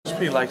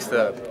P likes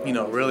to,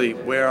 really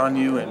wear on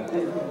you and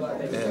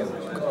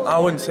I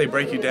wouldn't say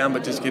break you down,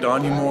 but just get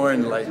on you more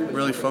and like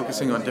really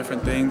focusing on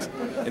different things.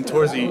 And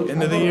towards the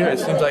end of the year, it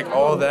seems like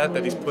all that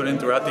he's put in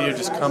throughout the year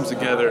just comes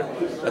together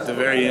at the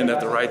very end at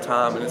the right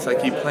time. And it's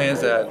like he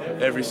plans that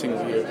every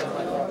single year.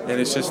 And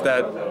it's just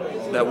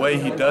that way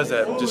he does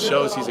that just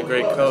shows he's a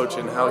great coach,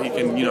 and how he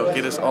can,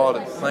 get us all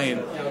to playing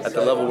at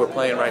the level we're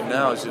playing right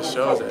now. It just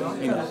shows that,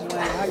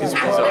 he's a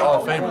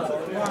Hall of Famer.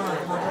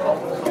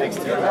 Thanks,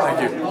 Tim.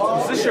 Thank you.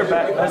 Is this your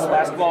best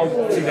basketball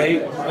to date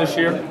this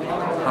year?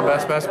 My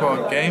best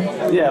basketball game?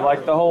 Yeah,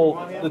 like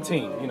the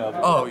team,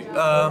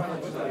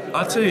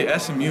 I'll tell you,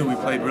 SMU, we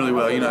played really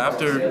well.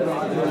 After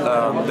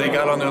they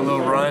got on their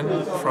little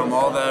run from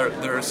all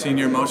their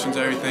senior emotions,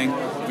 everything,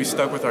 we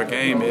stuck with our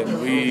game,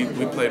 and we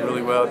played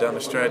really well down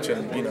the stretch.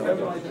 And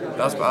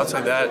I'll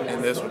say that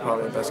and this was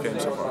probably the best game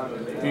so far.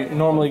 You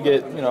normally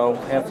get a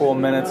handful of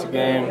minutes a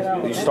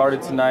game. You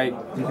started tonight,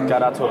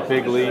 got out to a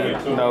big lead.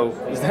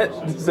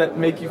 Does that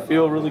make you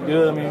feel really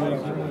good?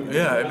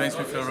 Yeah, it makes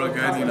me feel really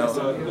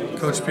good.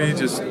 Coach P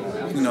just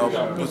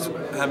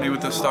had me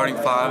with the starting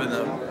five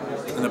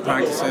in the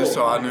practices,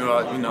 so I knew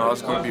I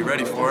was going to be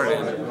ready for it,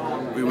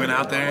 and we went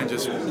out there and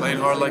just played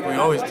hard like we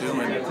always do,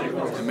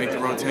 and make the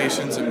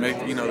rotations and make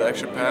the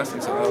extra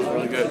passing. So that was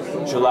really good.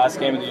 It's your last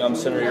game at the Yum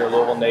Center. You're a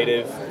Louisville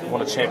native.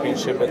 Won a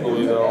championship at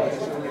Louisville.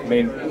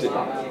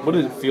 What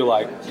did it feel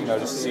like?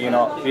 Just being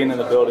in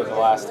the building the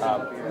last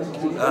time.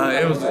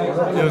 It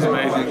was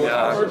amazing.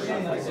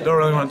 Don't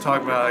really want to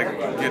talk about it.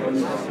 I get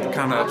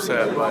kind of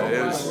upset, but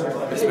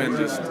it's been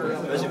just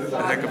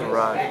a heck of a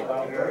ride.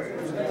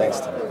 Thanks,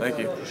 Tim. Thank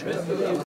you.